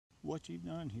what you've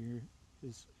done here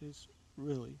is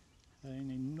really had an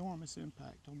enormous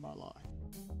impact on my life.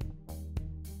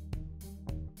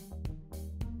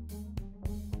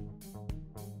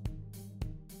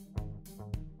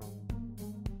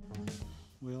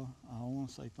 Well, I want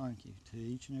to say thank you to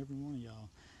each and every one of y'all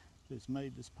that's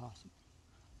made this possible.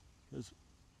 Because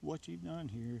what you've done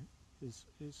here is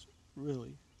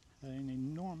really had an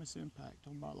enormous impact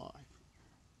on my life.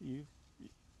 You've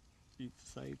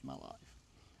saved my life.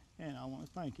 And I want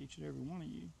to thank each and every one of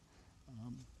you.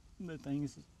 The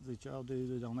things that y'all do,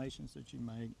 the donations that you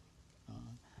make,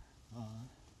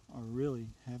 are really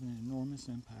having an enormous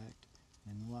impact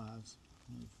in the lives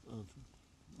of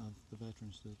the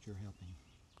veterans that you're helping.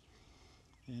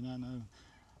 And I know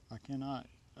I cannot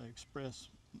express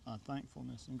my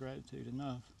thankfulness and gratitude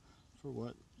enough for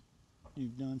what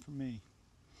you've done for me.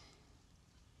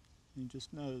 And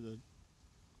just know that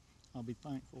I'll be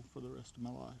thankful for the rest of my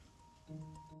life.